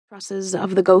trusses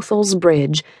of the Gothel's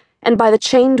Bridge and by the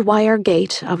chained wire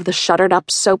gate of the shuttered-up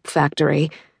soap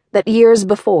factory that years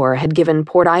before had given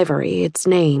Port Ivory its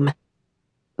name.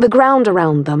 The ground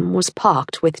around them was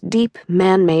pocked with deep,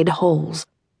 man-made holes.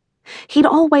 He'd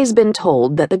always been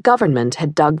told that the government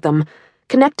had dug them,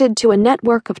 connected to a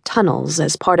network of tunnels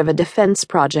as part of a defense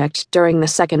project during the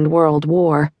Second World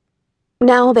War.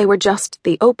 Now they were just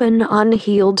the open,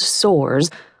 unhealed sores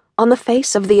on the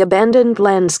face of the abandoned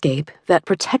landscape that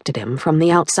protected him from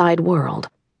the outside world.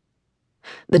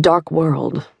 The dark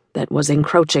world that was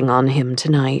encroaching on him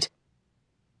tonight.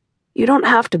 "You don't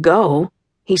have to go,"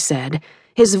 he said,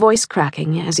 his voice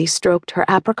cracking as he stroked her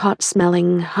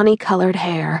apricot-smelling, honey-colored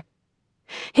hair.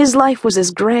 His life was as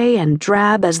gray and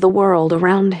drab as the world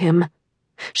around him.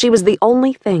 She was the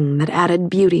only thing that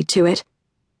added beauty to it.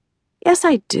 "Yes,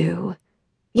 I do.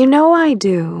 You know I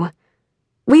do.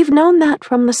 We've known that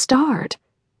from the start.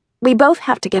 We both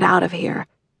have to get out of here.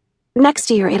 Next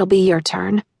year it'll be your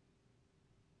turn."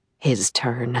 His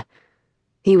turn.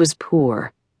 He was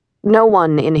poor. No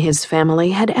one in his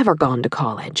family had ever gone to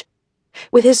college.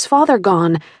 With his father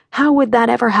gone, how would that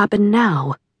ever happen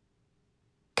now?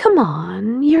 "Come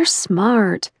on, you're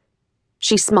smart."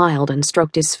 She smiled and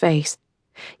stroked his face.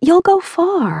 "You'll go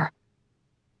far."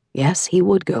 Yes, he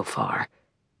would go far.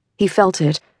 He felt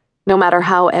it, no matter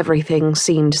how everything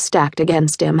seemed stacked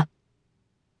against him.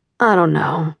 "I don't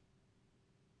know."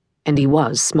 And he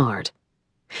was smart.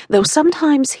 Though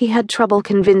sometimes he had trouble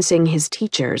convincing his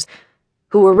teachers,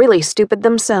 who were really stupid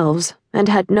themselves and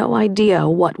had no idea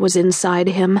what was inside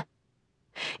him.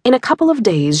 In a couple of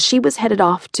days, she was headed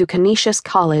off to Canisius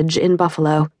College in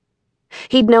Buffalo.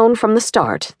 He'd known from the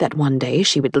start that one day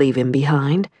she would leave him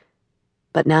behind.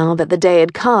 But now that the day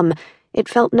had come, it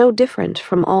felt no different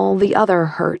from all the other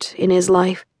hurt in his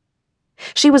life.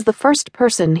 She was the first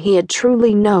person he had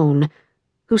truly known,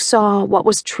 who saw what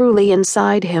was truly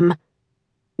inside him,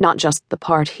 not just the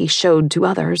part he showed to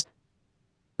others,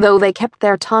 though they kept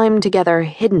their time together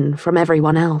hidden from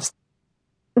everyone else.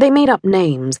 They made up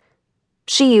names.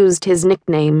 She used his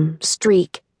nickname,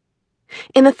 Streak.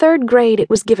 In the 3rd grade it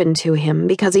was given to him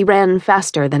because he ran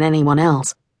faster than anyone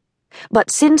else.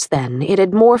 But since then it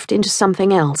had morphed into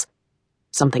something else,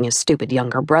 something his stupid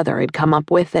younger brother had come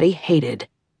up with that he hated.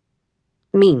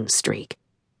 Mean Streak.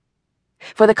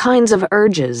 For the kinds of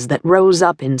urges that rose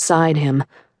up inside him,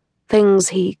 things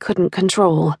he couldn't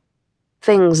control,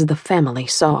 things the family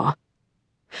saw.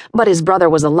 But his brother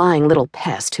was a lying little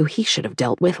pest who he should have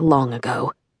dealt with long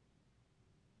ago.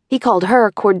 He called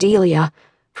her Cordelia,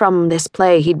 from this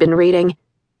play he'd been reading,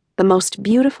 the most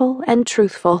beautiful and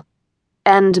truthful,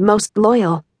 and most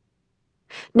loyal.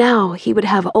 Now he would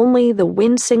have only the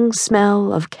wincing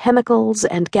smell of chemicals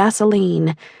and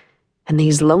gasoline, and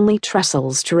these lonely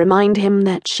trestles to remind him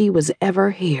that she was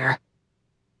ever here.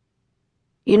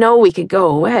 "You know we could go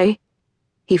away."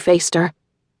 He faced her.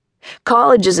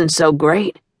 "College isn't so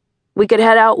great. We could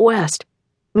head out west.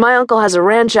 My uncle has a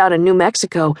ranch out in New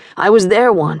Mexico. I was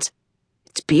there once.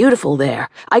 It's beautiful there.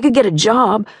 I could get a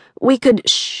job. We could—"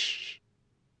 "Shh."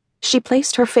 She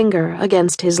placed her finger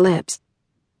against his lips.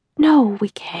 "No, we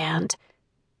can't.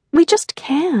 We just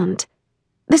can't.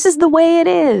 This is the way it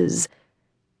is.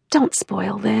 Don't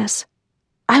spoil this.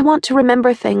 I want to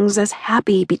remember things as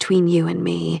happy between you and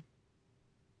me."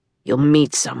 "You'll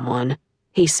meet someone,"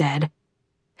 he said.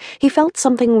 He felt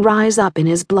something rise up in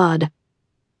his blood.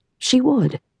 She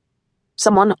would.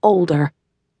 Someone older,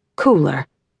 cooler.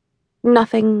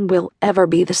 Nothing will ever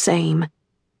be the same.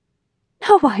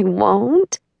 "No, I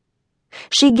won't."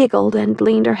 She giggled and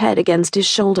leaned her head against his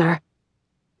shoulder.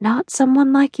 "Not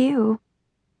someone like you."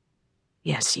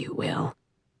 Yes, you will,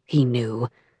 he knew,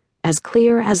 as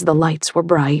clear as the lights were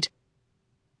bright.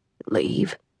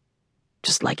 Leave?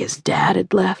 Just like his dad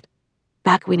had left,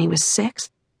 back when he was 6?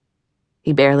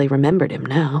 He barely remembered him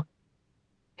now.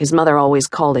 His mother always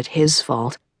called it his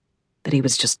fault, that he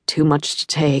was just too much to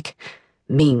take.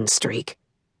 Mean Streak.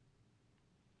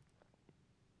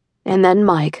 And then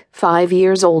Mike, 5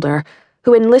 years older,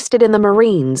 who enlisted in the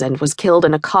Marines and was killed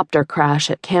in a copter crash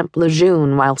at Camp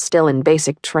Lejeune while still in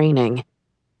basic training.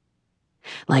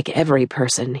 Like every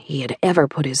person he had ever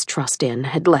put his trust in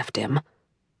had left him.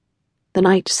 The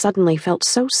night suddenly felt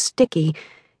so sticky,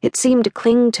 it seemed to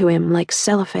cling to him like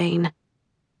cellophane.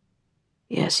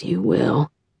 Yes, you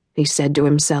will, he said to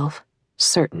himself,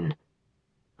 certain.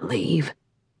 Leave.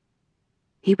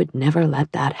 He would never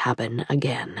let that happen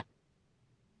again.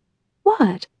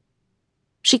 "What?"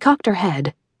 She cocked her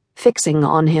head, fixing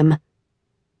on him.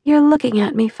 "You're looking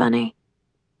at me funny."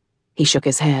 He shook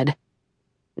his head.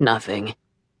 "Nothing."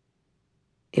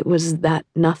 It was that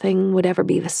nothing would ever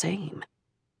be the same.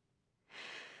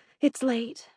 "It's late."